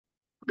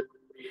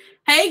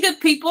Hey, good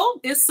people.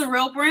 It's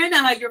Sorrel Brand,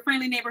 your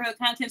friendly neighborhood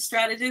content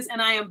strategist,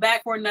 and I am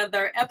back for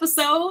another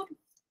episode.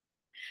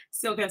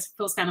 Still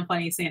feels kind of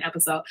funny saying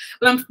episode,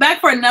 but I'm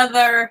back for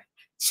another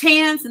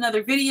chance,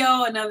 another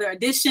video, another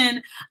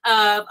edition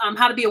of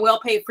how to be a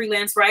well-paid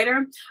freelance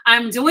writer.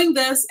 I'm doing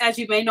this, as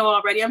you may know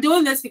already, I'm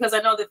doing this because I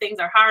know that things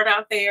are hard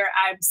out there.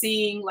 I'm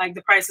seeing like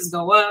the prices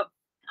go up.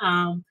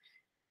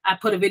 I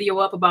put a video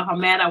up about how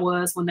mad I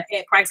was when the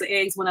price of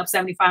eggs went up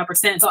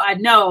 75%. So I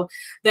know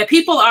that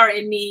people are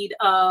in need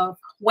of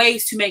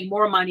ways to make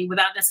more money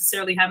without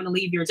necessarily having to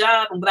leave your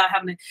job and without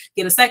having to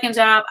get a second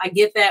job. I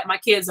get that. My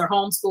kids are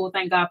homeschooled.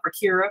 Thank God for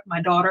Kira,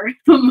 my daughter,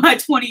 my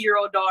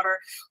 20-year-old daughter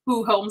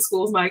who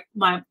homeschools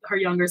her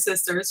younger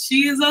sisters.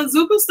 She is a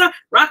superstar,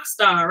 rock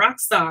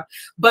star.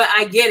 But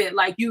I get it.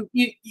 Like you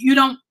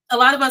don't, a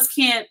lot of us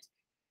can't,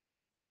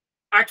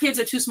 our kids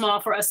are too small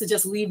for us to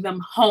just leave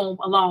them home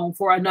alone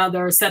for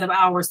another set of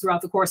hours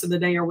throughout the course of the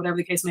day or whatever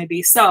the case may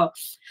be. So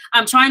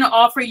I'm trying to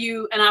offer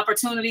you an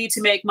opportunity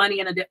to make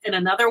money in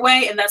another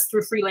way, and that's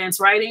through freelance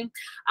writing.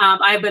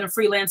 I've been a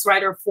freelance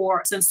writer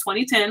since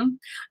 2010.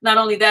 Not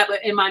only that,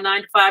 but in my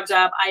 9-to-5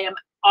 job, I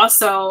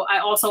also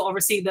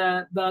oversee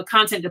the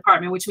content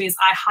department, which means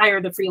I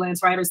hire the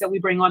freelance writers that we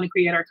bring on to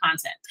create our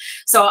content.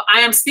 So I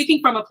am speaking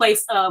from a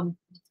place of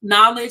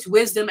knowledge,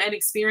 wisdom, and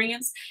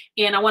experience.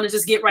 And I want to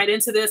just get right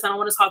into this. I don't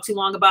want to talk too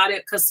long about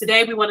it because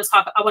today I want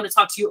to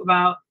talk to you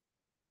about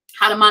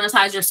how to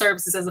monetize your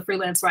services as a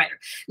freelance writer.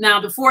 Now,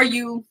 before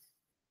you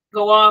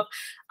go off,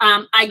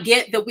 I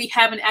get that we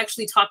haven't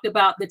actually talked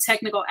about the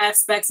technical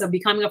aspects of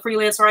becoming a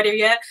freelance writer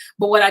yet,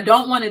 but what I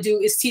don't want to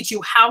do is teach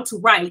you how to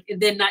write and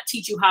then not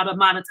teach you how to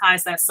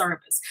monetize that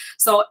service.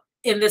 So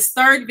in this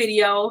third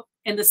video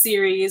in the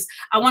series,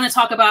 I want to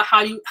talk about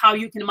how you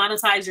can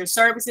monetize your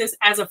services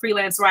as a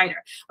freelance writer.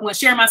 I'm going to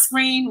share my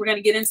screen. We're going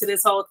to get into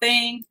this whole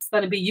thing. It's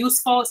going to be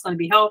useful. It's going to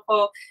be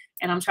helpful.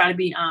 And I'm trying to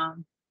be, I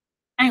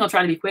ain't going to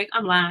try to be quick.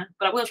 I'm lying,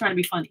 but I will try to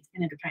be funny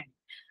and entertaining.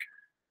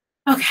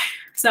 Okay,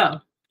 so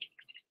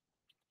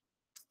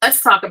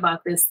let's talk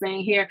about this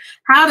thing here.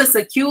 How to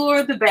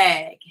secure the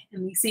bag.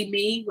 And you see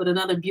me with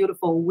another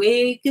beautiful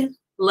wig.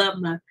 Love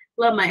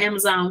my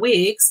Amazon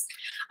wigs.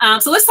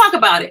 So let's talk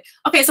about it.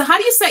 Okay, so how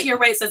do you set your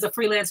rates as a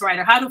freelance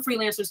writer? How do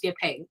freelancers get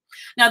paid?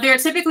 Now, there are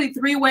typically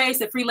 3 ways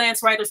that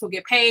freelance writers will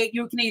get paid.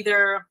 You can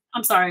either,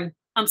 I'm sorry,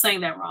 I'm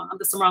saying that wrong.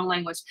 That's the wrong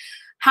language.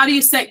 How do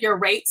you set your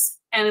rates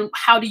and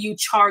how do you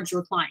charge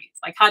your clients?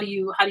 Like how do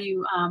you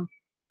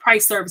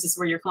price services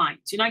for your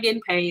clients? You're not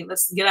getting paid.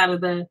 Let's get out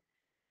of the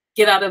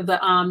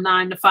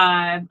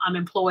 9-to-5 I'm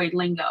employed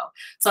lingo.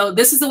 So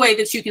this is the way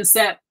that you can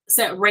set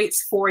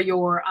rates for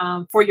your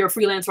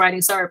freelance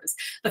writing service.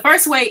 The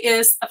first way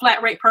is a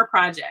flat rate per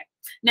project.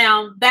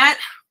 Now that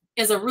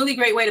is a really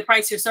great way to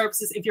price your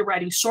services if you're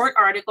writing short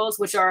articles,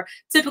 which are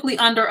typically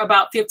under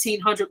about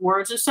 1,500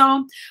 words or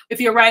so. If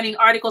you're writing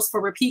articles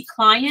for repeat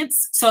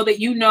clients, so that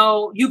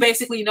you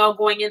basically know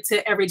going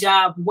into every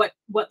job what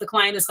the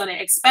client is going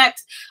to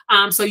expect.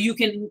 So you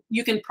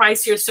can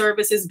price your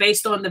services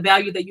based on the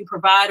value that you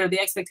provide or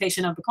the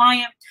expectation of the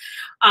client.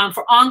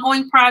 For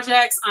ongoing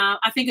projects,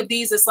 I think of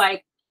these as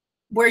like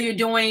where you're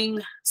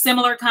doing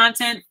similar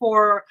content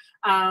for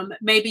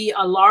maybe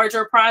a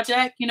larger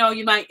project. You know,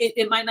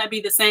 it might not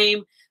be the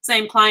same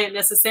client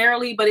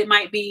necessarily, but it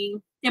might be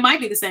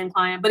the same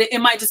client, but it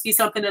might just be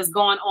something that's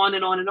gone on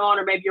and on and on,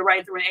 or maybe you're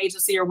writing through an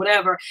agency or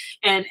whatever,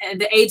 and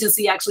the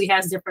agency actually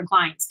has different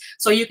clients.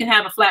 So you can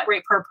have a flat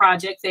rate per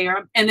project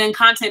there. And then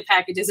content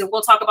packages, and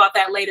we'll talk about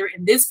that later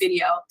in this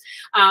video.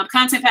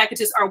 Content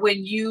packages are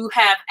when you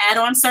have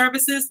add-on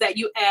services that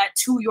you add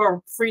to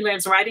your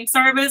freelance writing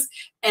service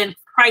and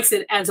price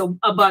it as a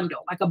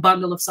bundle, like a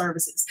bundle of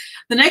services.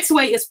 The next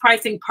way is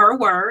pricing per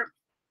word.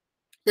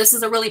 This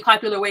is a really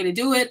popular way to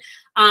do it.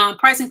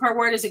 Pricing per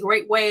word is a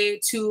great way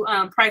to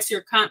price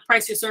your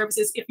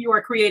services if you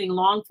are creating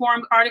long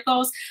form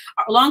articles.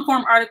 Long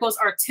form articles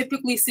are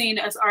typically seen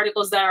as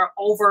articles that are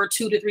over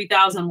 2,000 to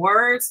 3,000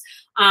 words.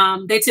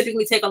 They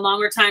typically take a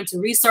longer time to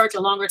research, a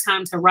longer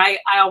time to write.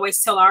 I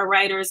always tell our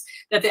writers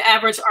that the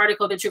average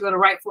article that you're going to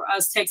write for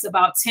us takes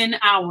about 10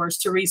 hours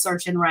to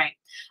research and write.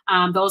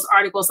 Those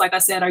articles, like I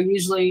said, are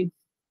usually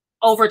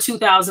over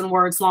 2,000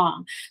 words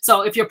long.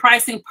 So if you're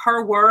pricing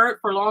per word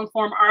for long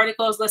form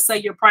articles, let's say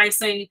you're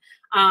pricing,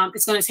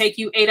 it's going to take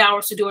you 8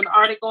 hours to do an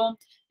article,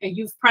 and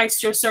you've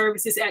priced your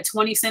services at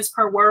 20 cents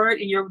per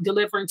word and you're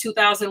delivering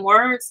 2,000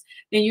 words,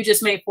 then you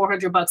just made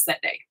 $400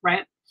 that day,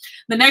 right?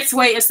 The next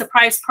way is the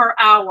price per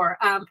hour.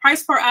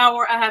 Price per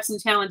hour, I have some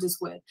challenges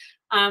with.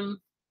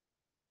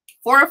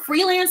 For a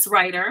freelance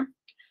writer,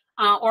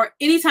 or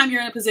anytime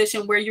you're in a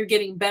position where you're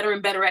getting better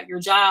and better at your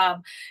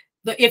job,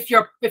 if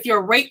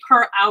your rate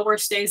per hour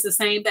stays the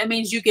same, that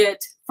means you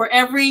get for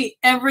every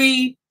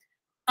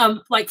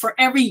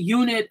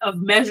unit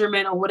of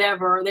measurement or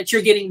whatever that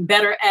you're getting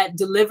better at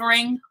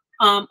delivering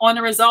on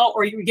the result,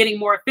 or you're getting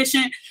more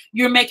efficient,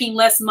 you're making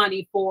less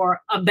money for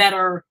a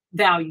better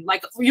value.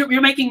 Like you're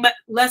making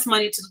less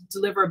money to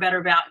deliver a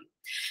better value.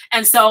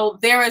 And so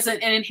there is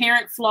an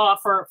inherent flaw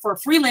for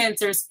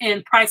freelancers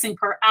in pricing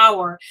per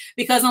hour,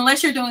 because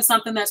unless you're doing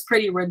something that's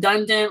pretty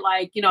redundant,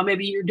 like,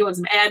 maybe you're doing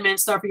some admin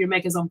stuff, or you're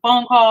making some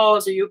phone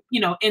calls, or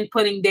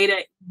inputting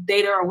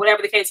data or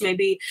whatever the case may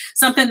be,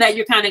 something that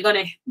you're kind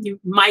of you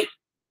might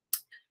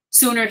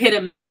sooner hit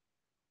a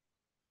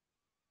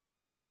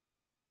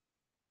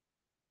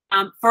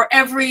for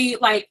every,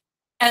 like,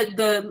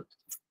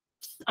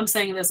 I'm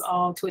saying this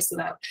all twisted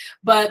up,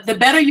 but the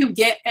better you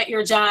get at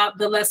your job,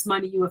 the less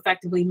money you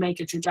effectively make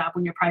at your job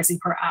when you're pricing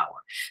per hour.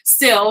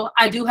 Still,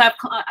 I do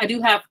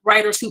have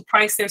writers who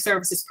price their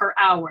services per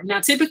hour. Now,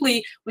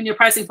 typically when you're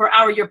pricing per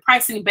hour, you're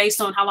pricing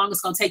based on how long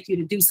it's going to take you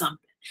to do something.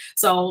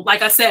 So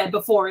like I said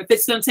before, if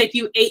it's going to take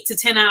you 8 to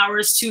 10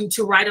 hours to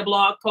write a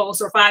blog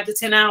post, or 5 to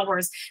 10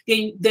 hours,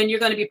 then you're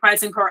going to be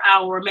pricing per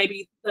hour.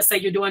 Maybe let's say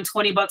you're doing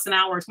 $20 an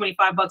hour,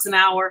 $25 an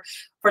hour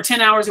for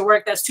 10 hours of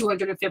work. That's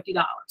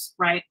 $250,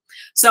 right?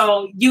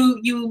 So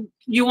you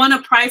want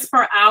to price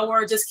per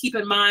hour. Just keep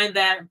in mind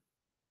that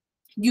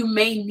you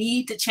may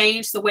need to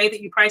change the way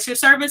that you price your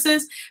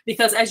services,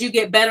 because as you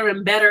get better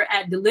and better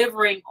at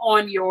delivering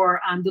on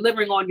your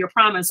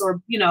promise,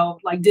 or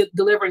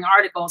delivering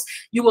articles,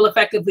 you will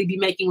effectively be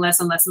making less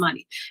and less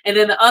money. And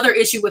then the other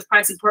issue with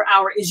pricing per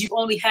hour is you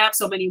only have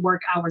so many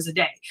work hours a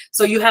day.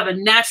 So you have a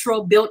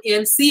natural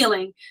built-in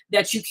ceiling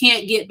that you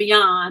can't get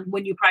beyond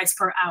when you price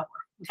per hour.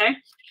 Okay.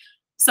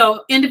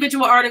 So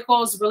individual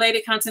articles,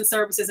 related content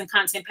services, and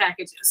content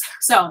packages.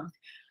 So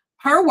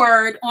per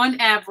word, on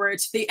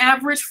average, the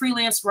average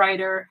freelance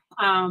writer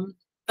that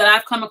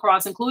I've come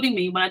across, including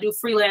me, when I do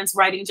freelance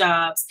writing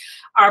jobs,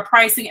 are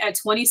pricing at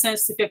 20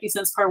 cents to 50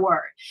 cents per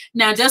word.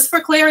 Now, just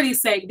for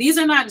clarity's sake, these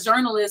are not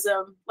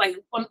journalism. Like,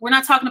 we're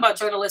not talking about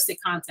journalistic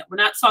content. We're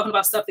not talking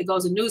about stuff that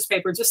goes in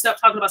newspapers, just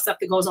talking about stuff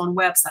that goes on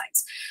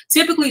websites.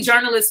 Typically,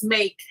 journalists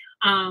make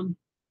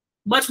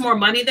much more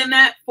money than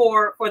that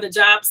for the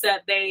jobs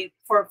that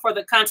for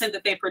the content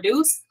that they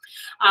produce.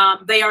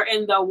 They are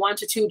in the $1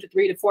 to $2 to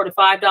 $3 to $4 to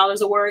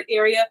 $5 a word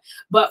area.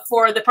 But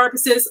for the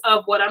purposes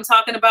of what I'm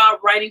talking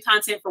about, writing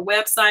content for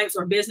websites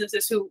or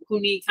businesses who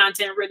need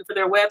content written for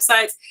their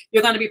websites,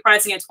 you're going to be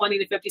pricing at 20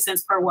 to 50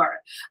 cents per word.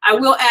 I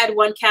will add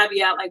one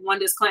caveat, like one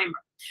disclaimer.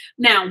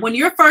 Now, when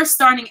you're first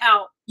starting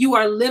out, you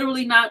are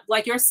literally not,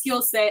 like, your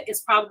skill set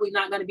is probably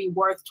not going to be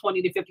worth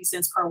 20 to 50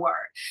 cents per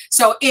word.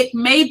 So it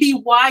may be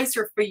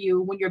wiser for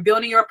you when you're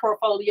building your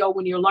portfolio,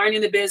 when you're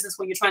learning the business,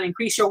 when you're trying to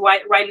increase your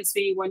writing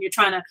speed, when you're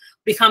trying to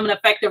become an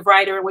effective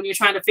writer, when you're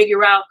trying to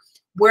figure out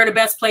where the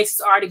best places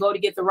are to go to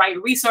get the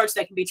right research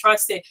that can be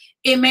trusted.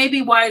 It may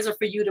be wiser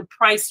for you to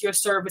price your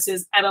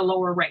services at a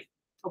lower rate.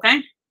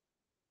 Okay.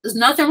 There's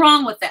nothing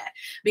wrong with that,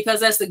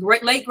 because as the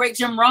late great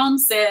Jim Rohn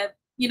said,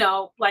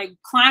 like,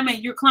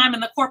 you're climbing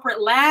the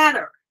corporate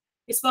ladder.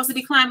 It's supposed to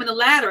be climbing a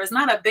ladder. It's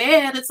not a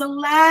bed, it's a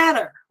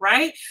ladder,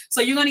 right?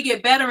 So you're going to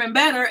get better and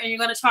better, and you're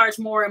going to charge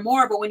more and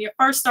more. But when you're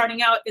first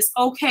starting out, it's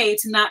okay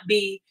to not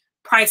be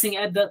pricing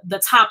at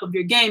the top of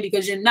your game,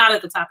 because you're not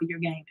at the top of your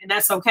game, and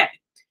that's okay.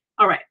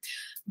 All right.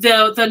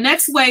 The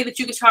next way that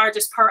you can charge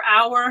is per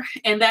hour.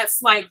 And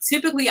that's, like,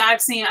 typically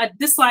I've seen,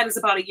 this slide is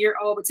about a year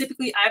old, but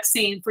typically I've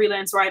seen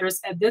freelance writers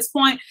at this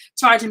point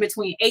charging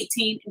between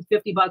 18 and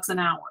 $50 an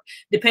hour,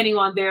 depending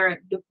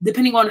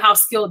on how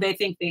skilled they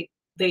think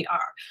they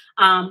are.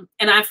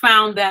 And I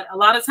found that a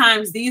lot of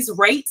times these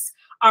rates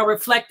are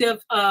reflective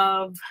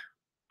of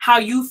how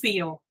you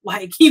feel,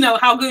 like,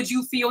 how good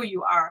you feel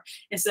you are,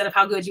 instead of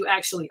how good you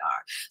actually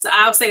are. So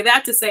I'll say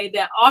that to say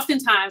that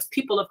oftentimes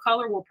people of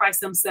color will price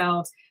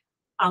themselves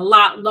a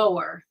lot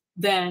lower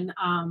than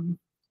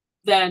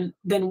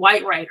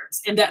white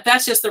writers, and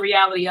that's just the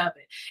reality of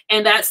it.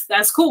 And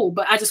that's cool.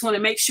 But I just want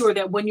to make sure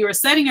that when you're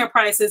setting your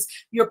prices,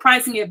 you're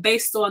pricing it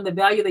based on the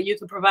value that you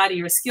can provide in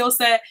your skill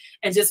set,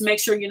 and just make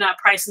sure you're not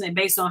pricing it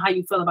based on how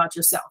you feel about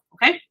yourself.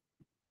 Okay.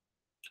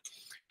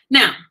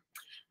 Now,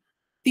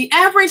 the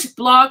average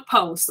blog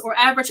post or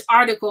average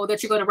article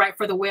that you're going to write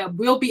for the web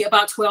will be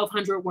about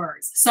 1,200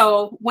 words.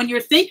 So when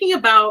you're thinking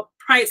about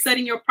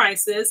setting your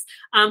prices,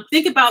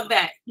 think about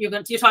that. You're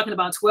talking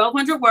about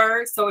 1,200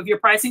 words. So if you're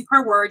pricing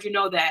per word, you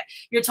know that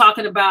you're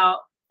talking about,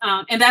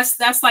 and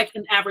that's like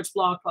an average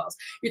blog post.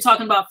 You're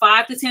talking about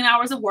 5 to 10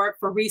 hours of work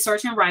for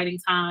research and writing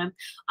time.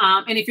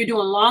 And if you're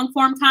doing long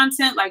form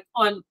content, like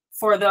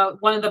for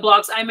one of the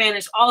blogs I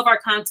manage, all of our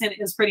content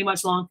is pretty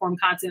much long form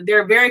content.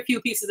 There are very few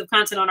pieces of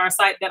content on our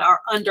site that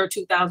are under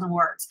 2,000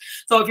 words.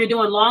 So if you're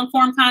doing long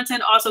form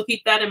content, also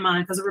keep that in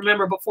mind, because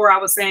remember, before I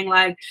was saying,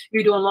 like,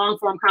 you're doing long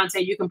form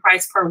content, you can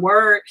price per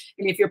word.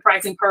 And if you're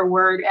pricing per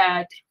word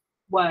at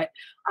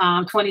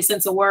 20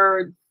 cents a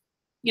word,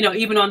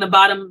 even on the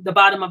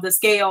bottom of the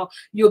scale,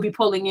 you'll be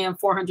pulling in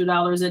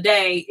 $400 a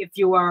day if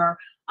you're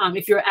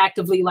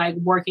actively, like,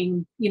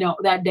 working,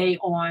 that day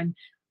on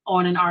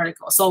an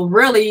article. So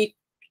really,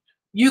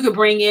 you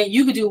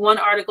could do one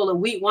article a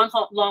week, one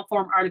long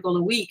form article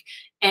a week,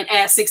 and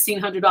add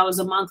 $1,600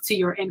 a month to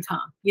your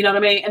income. You know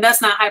what I mean? And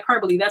that's not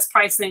hyperbole. That's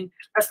pricing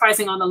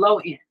on the low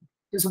end.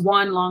 Just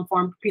one long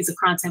form piece of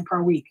content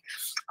per week.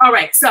 All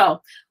right.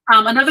 So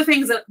Another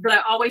thing that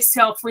I always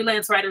tell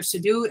freelance writers to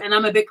do, and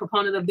I'm a big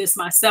proponent of this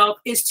myself,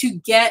 is to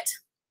get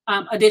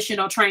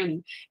additional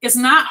training. It's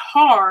not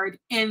hard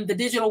in the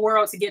digital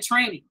world to get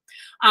training.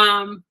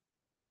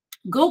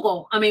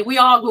 Google. I mean, we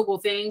all Google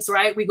things,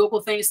 right? We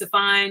Google things to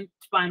find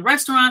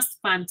restaurants, to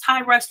find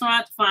Thai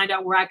restaurant, to find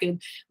out where I can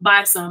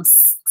buy some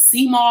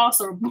sea moss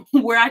or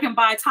where I can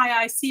buy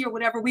Thai iced tea or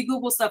whatever. We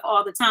Google stuff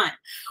all the time.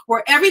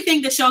 Where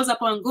everything that shows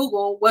up on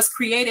Google was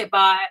created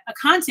by a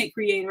content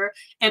creator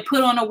and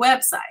put on a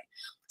website.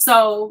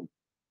 So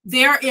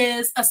there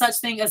is a such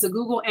thing as a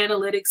Google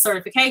Analytics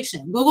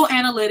certification. Google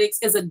Analytics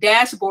is a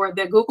dashboard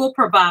that Google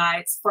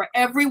provides for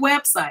every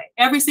website.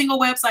 Every single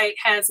website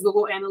has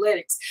Google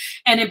Analytics.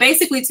 And it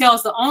basically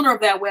tells the owner of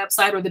that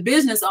website or the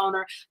business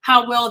owner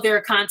how well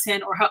their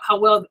content or how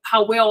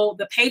well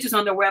the pages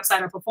on their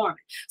website are performing.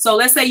 So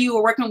let's say you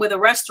were working with a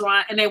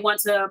restaurant and they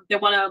want to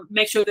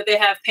make sure that they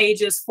have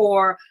pages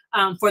for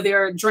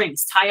their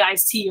drinks, Thai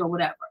iced tea or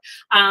whatever.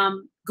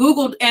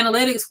 Google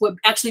Analytics would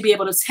actually be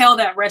able to tell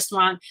that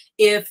restaurant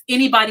if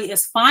anybody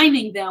is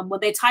finding them when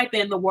they type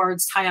in the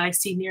words Thai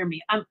iced tea near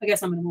me. I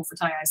guess I'm going to move for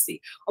Thai iced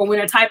tea. Or when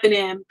they're typing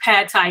in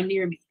pad Thai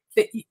near me.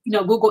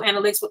 Google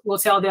Analytics will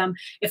tell them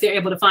if they're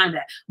able to find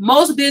that.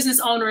 Most business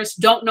owners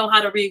don't know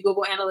how to read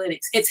Google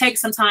Analytics. It takes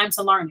some time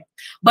to learn it,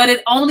 but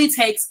it only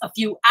takes a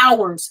few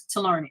hours to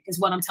learn it, is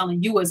what I'm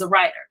telling you as a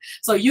writer.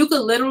 So you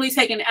could literally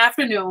take an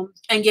afternoon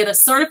and get a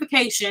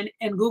certification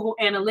in Google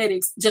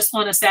Analytics just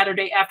on a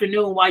Saturday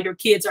afternoon while your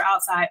kids are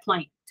outside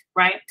playing.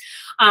 Right.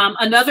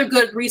 Another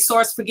good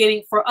resource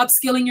for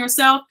upskilling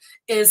yourself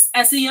is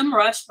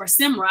SEMrush or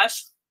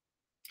SEMrush.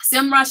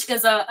 SEMrush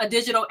is a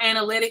digital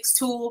analytics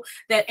tool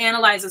that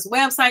analyzes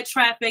website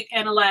traffic,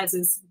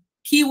 analyzes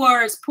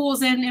keywords,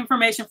 pulls in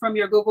information from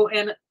your Google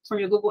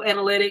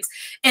Analytics,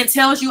 and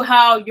tells you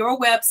how your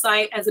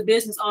website as a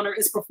business owner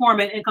is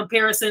performing in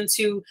comparison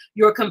to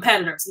your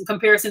competitors, in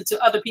comparison to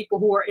other people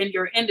who are in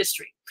your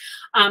industry.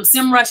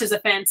 SEMrush is a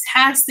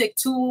fantastic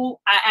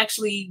tool. I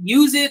actually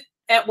use it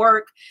at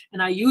work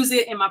and I use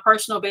it in my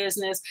personal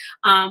business.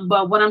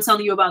 But what I'm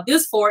telling you about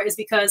this for is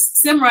because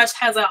SEMrush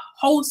has a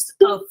host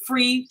of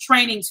free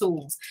training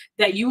tools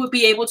that you would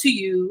be able to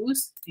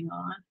use. Hang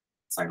on.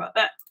 Sorry about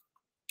that.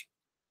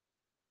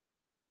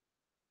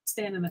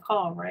 Staying in the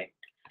call, right?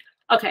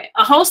 Okay,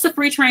 a host of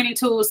free training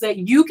tools that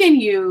you can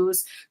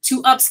use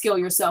to upskill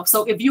yourself.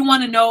 So if you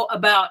want to know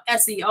about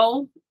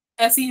SEO,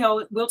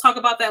 we'll talk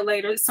about that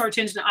later. Search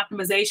engine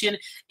optimization.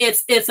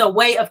 It's a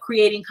way of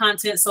creating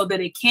content so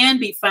that it can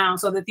be found,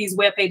 so that these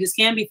web pages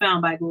can be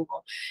found by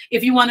Google.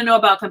 If you want to know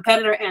about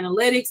competitor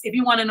analytics, if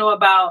you want to know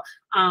about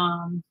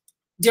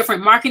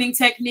different marketing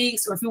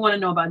techniques, or if you want to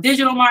know about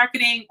digital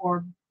marketing,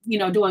 or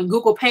doing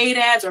Google paid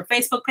ads or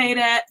Facebook paid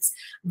ads,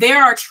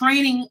 there are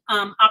training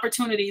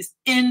opportunities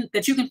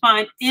that you can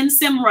find in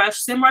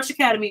SEMrush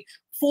Academy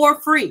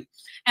for free.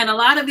 And a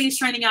lot of these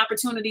training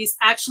opportunities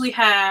actually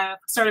have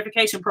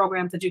certification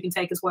programs that you can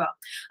take as well.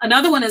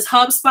 Another one is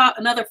HubSpot,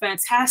 another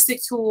fantastic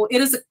tool.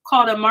 It is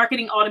called a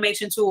marketing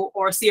automation tool,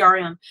 or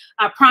CRM.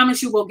 I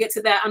promise you we'll get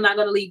to that. I'm not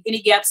going to leave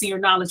any gaps in your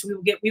knowledge.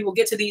 We will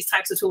get to these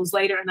types of tools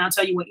later, and I'll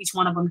tell you what each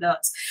one of them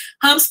does.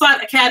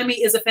 HubSpot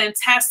Academy is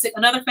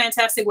another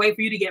fantastic way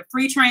for you to get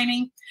free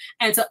training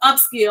and to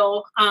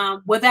upskill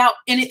without,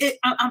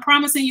 I'm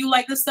promising you,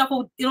 like, this stuff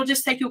it'll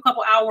just take you a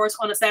couple hours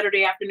on a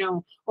Saturday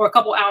afternoon, or a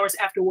couple hours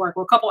after work,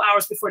 or a couple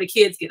hours before the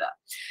kids get up,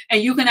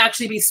 and you can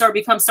actually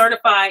become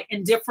certified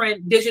in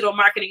different digital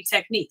marketing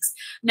techniques.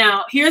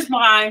 Now, here's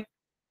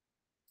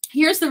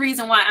the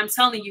reason why I'm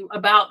telling you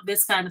about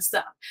this kind of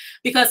stuff,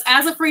 because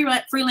as a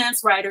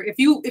freelance writer, if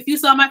you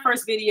saw my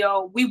first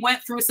video, we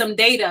went through some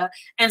data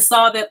and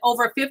saw that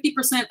over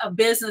 50% of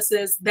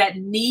businesses that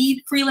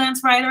need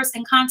freelance writers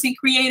and content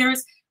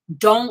creators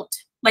don't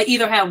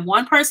either have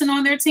one person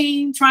on their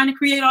team trying to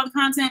create all the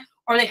content,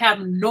 or they have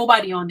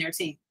nobody on their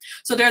team.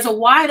 So there's a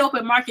wide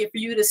open market for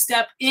you to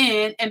step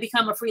in and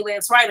become a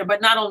freelance writer.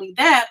 But not only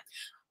that,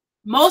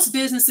 most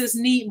businesses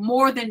need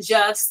more than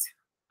just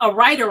a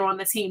writer on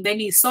the team. They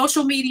need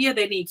social media,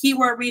 they need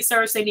keyword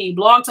research, they need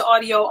blog to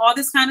audio, all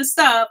this kind of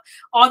stuff,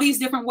 all these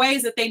different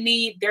ways that they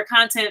need their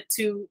content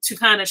to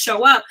kind of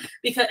show up.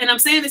 And I'm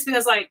saying this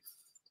because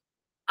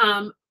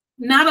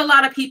not a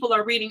lot of people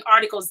are reading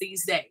articles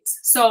these days.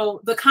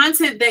 So the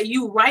content that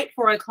you write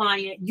for a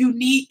client,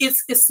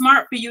 it's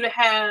smart for you to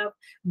have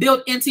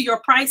built into your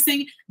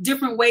pricing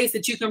different ways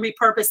that you can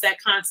repurpose that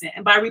content.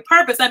 And by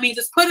repurpose, I mean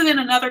just put it in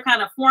another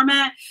kind of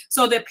format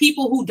so that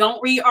people who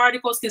don't read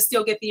articles can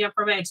still get the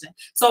information.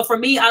 So for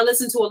me, I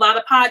listen to a lot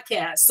of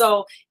podcasts.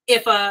 So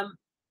if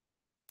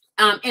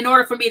in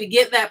order for me to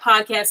get that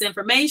podcast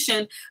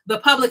information, the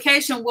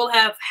publication will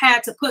have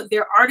had to put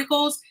their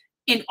articles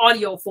in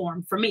audio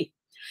form for me.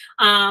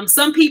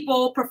 Some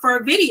people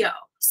prefer video.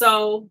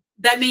 So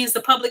that means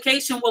the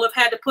publication will have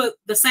had to put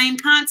the same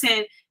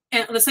content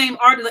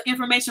the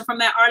information from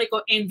that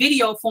article in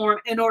video form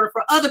in order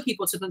for other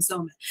people to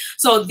consume it.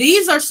 So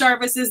these are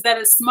services that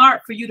is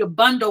smart for you to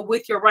bundle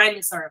with your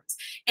writing service.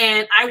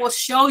 And I will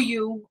show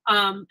you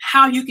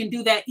how you can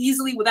do that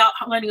easily without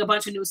learning a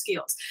bunch of new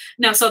skills.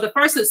 Now, so the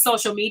first is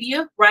social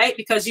media, right?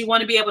 Because you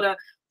want to be able to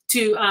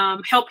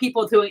help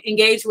people to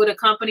engage with a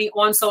company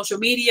on social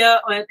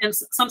media. And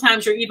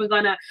sometimes you're even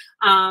going to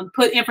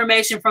put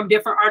information from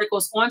different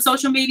articles on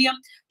social media.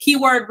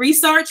 Keyword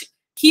research.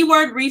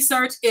 Keyword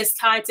research is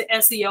tied to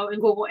SEO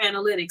and Google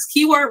Analytics.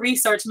 Keyword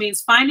research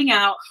means finding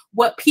out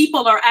what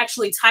people are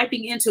actually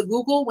typing into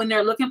Google when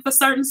they're looking for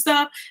certain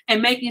stuff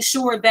and making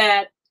sure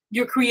that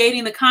you're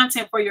creating the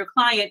content for your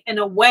client in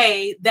a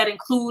way that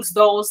includes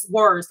those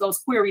words, those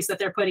queries that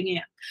they're putting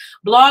in.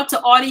 Blog to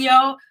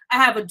audio. I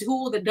have a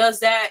tool that does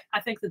that.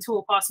 I think the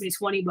tool cost me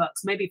 20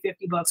 bucks, maybe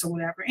 50 bucks or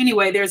whatever.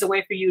 Anyway, there's a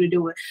way for you to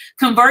do it.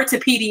 Convert to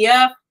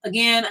PDF.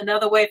 Again,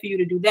 another way for you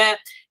to do that.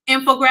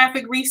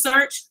 Infographic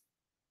research.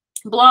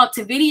 Blog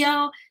to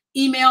video.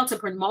 Email to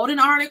promote an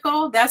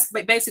article. That's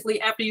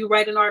basically after you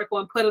write an article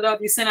and put it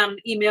up, you send out an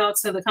email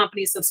to the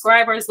company's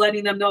subscribers,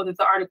 letting them know that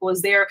the article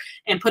is there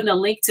and putting a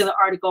link to the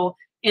article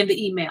in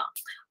the email.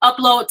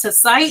 Upload to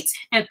site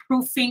and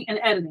proofing and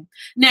editing.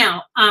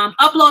 Now,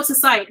 upload to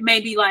site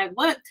may be like,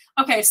 what?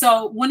 Okay,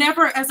 so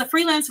whenever, as a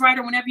freelance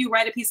writer, whenever you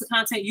write a piece of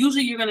content,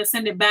 usually you're going to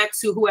send it back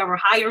to whoever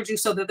hired you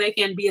so that they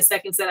can be a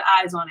second set of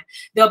eyes on it.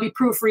 They'll be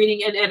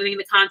proofreading and editing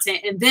the content,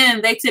 and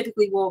then they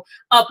typically will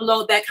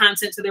upload that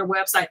content to their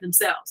website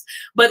themselves.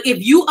 But if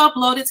you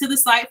upload it to the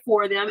site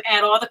for them,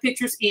 add all the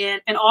pictures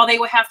in, and all they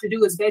would have to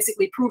do is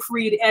basically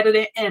proofread, edit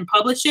it, and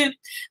publish it,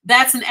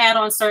 that's an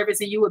add-on service,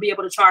 and you would be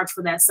able to charge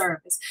for that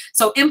service.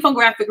 So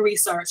infographic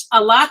research,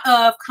 a lot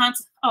of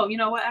content. Oh, you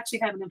know what? I actually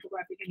have an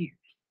infographic in here.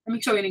 Let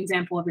me show you an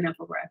example of an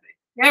infographic.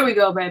 There we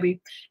go, baby.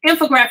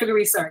 Infographic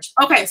research.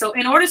 Okay, so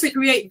in order to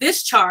create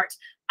this chart,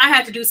 I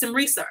had to do some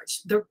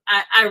research.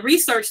 I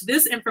researched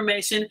this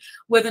information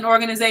with an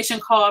organization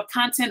called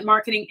Content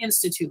Marketing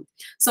Institute.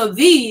 So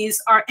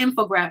these are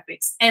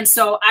infographics. And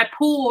so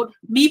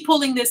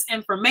pulling this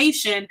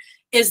information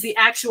is the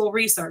actual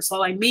research. So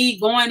like me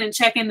going and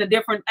checking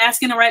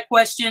asking the right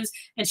questions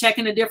and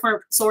checking the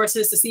different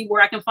sources to see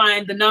where I can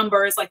find the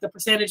numbers, like the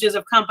percentages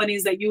of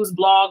companies that use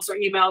blogs or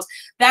emails.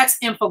 That's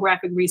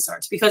infographic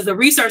research, because the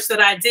research that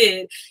I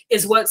did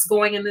is what's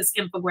going in this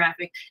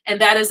infographic.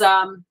 And that is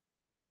a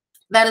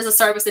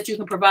service that you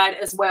can provide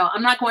as well.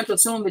 I'm not going to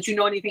assume that you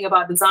know anything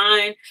about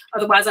design.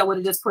 Otherwise, I would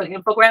have just put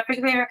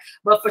infographic there.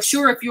 But for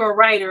sure, if you're a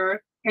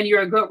writer and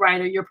you're a good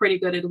writer, you're pretty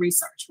good at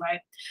research,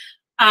 right?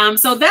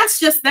 So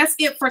that's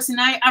it for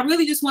tonight. I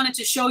really just wanted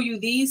to show you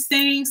these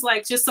things,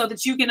 like just so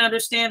that you can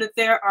understand that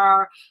there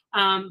are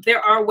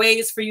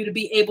ways for you to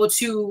be able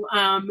to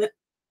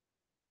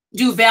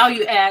do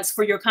value adds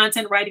for your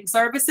content writing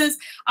services.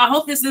 I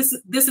hope this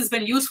has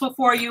been useful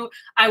for you.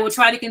 I will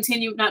try to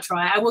continue,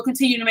 I will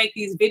continue to make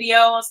these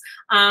videos.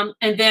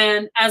 And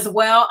then as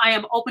well, I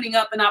am opening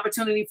up an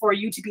opportunity for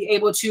you to be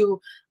able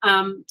to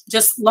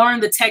just learn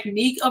the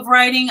technique of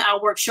writing.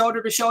 I'll work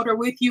shoulder to shoulder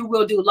with you.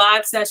 We'll do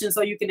live sessions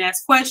so you can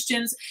ask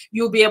questions.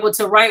 You'll be able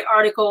to write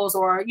articles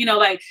or,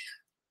 like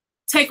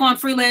take on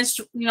freelance,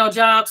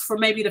 jobs for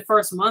maybe the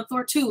first month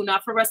or two,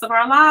 not for the rest of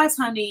our lives,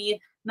 honey.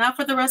 Not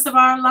for the rest of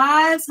our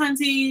lives,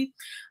 hunty.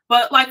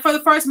 But like for the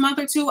first month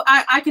or two,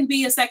 I can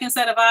be a second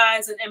set of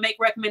eyes and make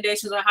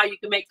recommendations on how you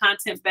can make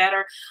content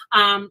better.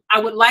 I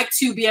would like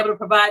to be able to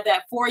provide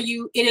that for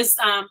you. It is,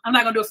 I'm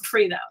not going to do it for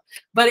free though,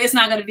 but it's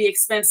not going to be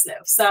expensive.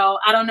 So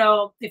I don't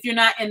know if you're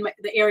not in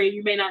the area,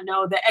 you may not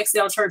know that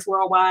Excel Church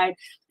Worldwide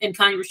in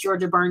Conyers,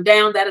 Georgia burned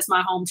down. That is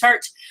my home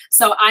church.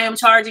 So I am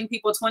charging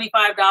people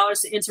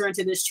 $25 to enter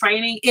into this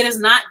training. It is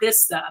not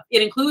this stuff.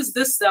 It includes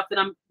this stuff that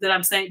I'm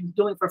saying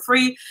doing for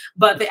free,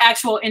 but the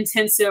actual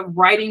intensive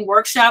writing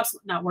workshops,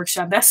 not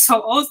workshop, that's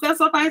so old, that's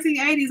so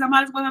 1980s. I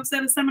might as well have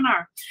said a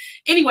seminar.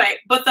 Anyway,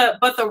 but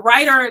the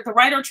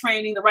writer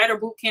training, the writer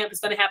boot camp is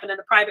going to happen in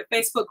a private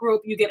Facebook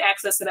group. You get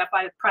access to that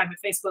private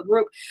Facebook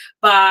group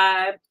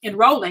by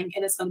enrolling,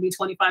 and it's going to be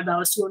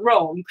 $25 to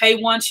enroll. You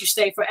pay once, you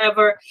stay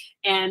forever,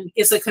 and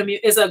it's a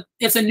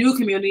new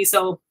community,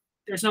 so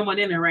there's no one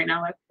in there right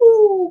now like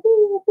ooh,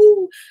 ooh,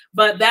 ooh.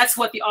 But that's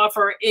what the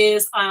offer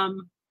is.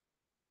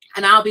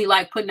 And I'll be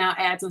like putting out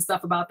ads and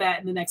stuff about that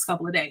in the next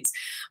couple of days.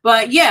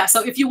 But yeah,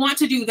 so if you want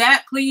to do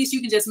that, please,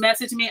 you can just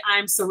message me.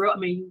 I'm Sorrel. I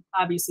mean,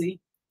 obviously,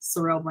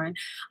 Sorrel Brand.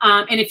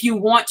 And if you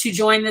want to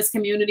join this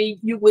community,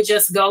 you would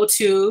just go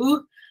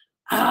to,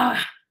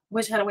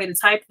 wish I had a way to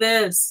type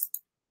this.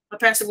 My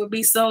pastor would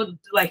be so,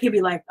 like, he'd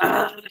be like,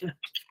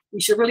 you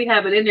should really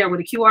have it in there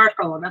with a QR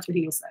code. That's what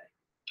he would say.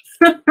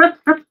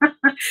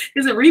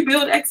 Is it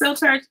Rebuild Excel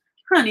Church?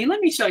 Honey, let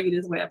me show you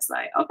this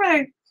website.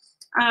 Okay.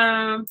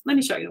 Let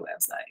me show you the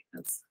website.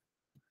 It's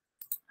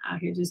out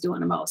here just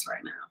doing the most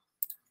right now.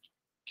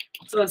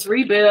 So it's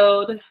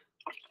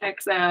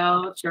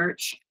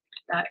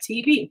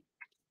rebuildexcelchurch.tv.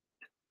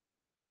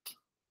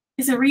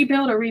 Is it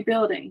rebuild or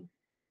rebuilding?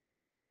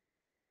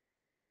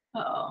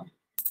 Uh-oh.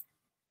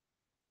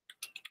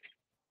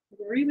 Is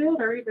it rebuild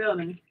or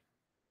rebuilding?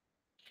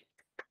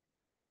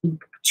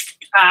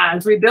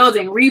 It's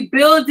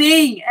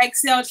rebuilding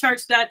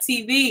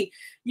excelchurch.tv.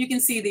 You can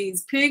see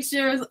these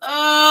pictures.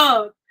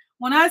 Oh,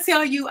 when I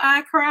tell you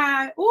I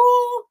cried,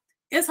 ooh,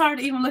 it's hard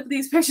to even look at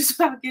these pictures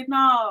without getting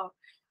all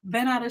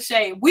bent out of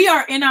shape. We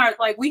are in our,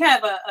 like, we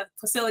have a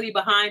facility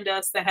behind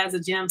us that has a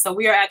gym. So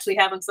we are actually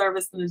having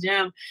service in the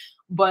gym.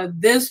 But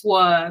this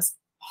was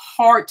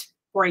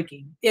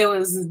heartbreaking. It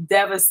was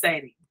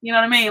devastating. You know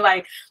what I mean?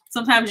 Like,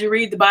 sometimes you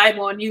read the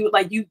Bible and you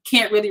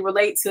can't really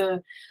relate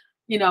to,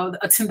 you know,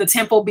 to the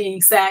temple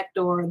being sacked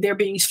or there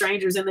being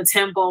strangers in the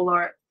temple,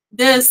 or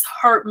this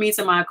hurt me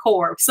to my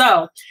core.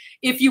 So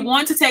if you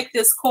want to take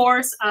this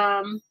course,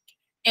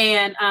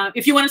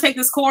 if you want to take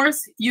this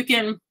course, you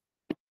can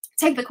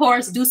take the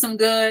course, do some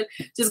good.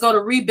 Just go to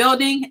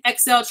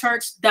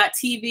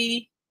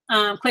rebuildingexcelchurch.tv,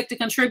 click to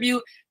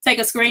contribute, take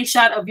a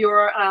screenshot of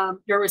your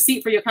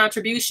receipt for your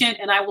contribution,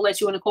 and I will let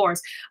you in the course.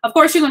 Of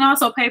course, you can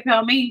also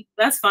PayPal me.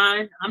 That's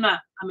fine. I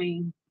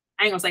ain't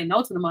gonna say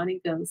no to the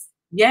money because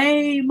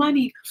yay,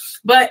 money.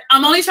 But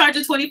I'm only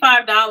charging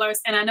 $25.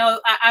 And I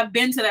know I've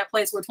been to that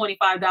place where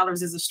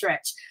 $25 is a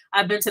stretch.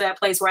 I've been to that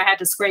place where I had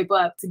to scrape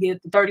up to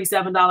get the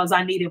 $37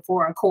 I needed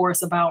for a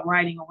course about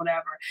writing or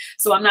whatever.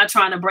 So I'm not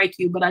trying to break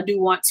you, but I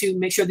do want to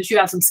make sure that you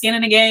have some skin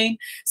in the game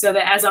so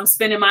that as I'm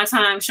spending my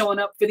time showing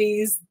up for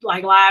these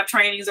like live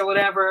trainings or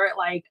whatever,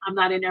 like I'm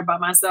not in there by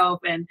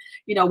myself, and,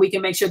 you know, we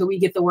can make sure that we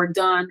get the work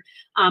done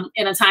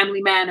in a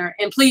timely manner.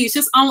 And please,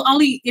 just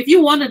only if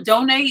you want to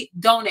donate.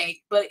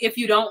 But if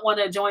you don't want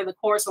to join the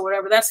course or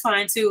whatever, that's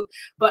fine too.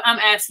 But I'm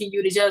asking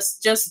you to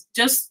just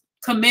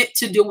commit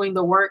to doing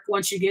the work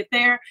once you get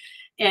there,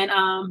 and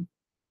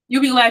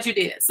you'll be glad you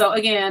did. So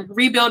again,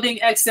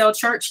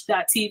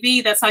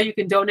 rebuildingexcelchurch.tv. That's how you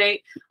can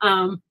donate.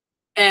 And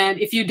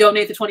if you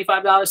donate the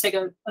 $25, take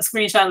a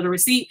screenshot of the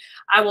receipt.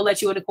 I will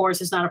let you in the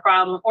course. It's not a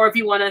problem. Or if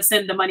you want to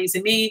send the money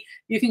to me,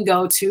 you can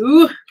go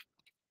to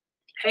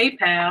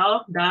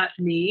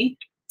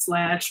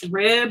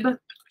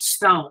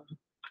paypal.me/ribstone.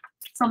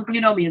 Some of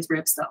you know me as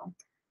Ribstone.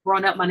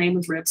 Growing up, my name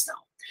was Ribstone.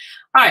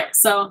 All right,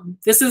 so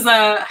this is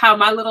how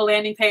my little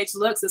landing page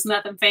looks. It's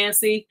nothing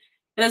fancy.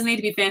 It doesn't need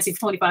to be fancy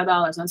for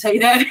 $25. I'll tell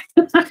you that.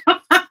 But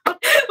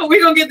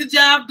we're going to get the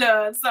job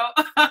done. So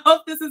I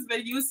hope this has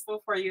been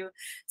useful for you.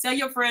 Tell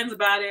your friends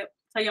about it.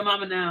 Tell your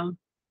mama now.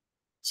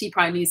 She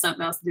probably needs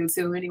something else to do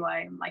too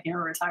anyway, like in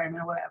her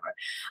retirement or whatever.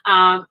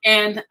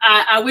 And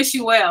I wish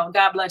you well.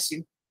 God bless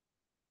you.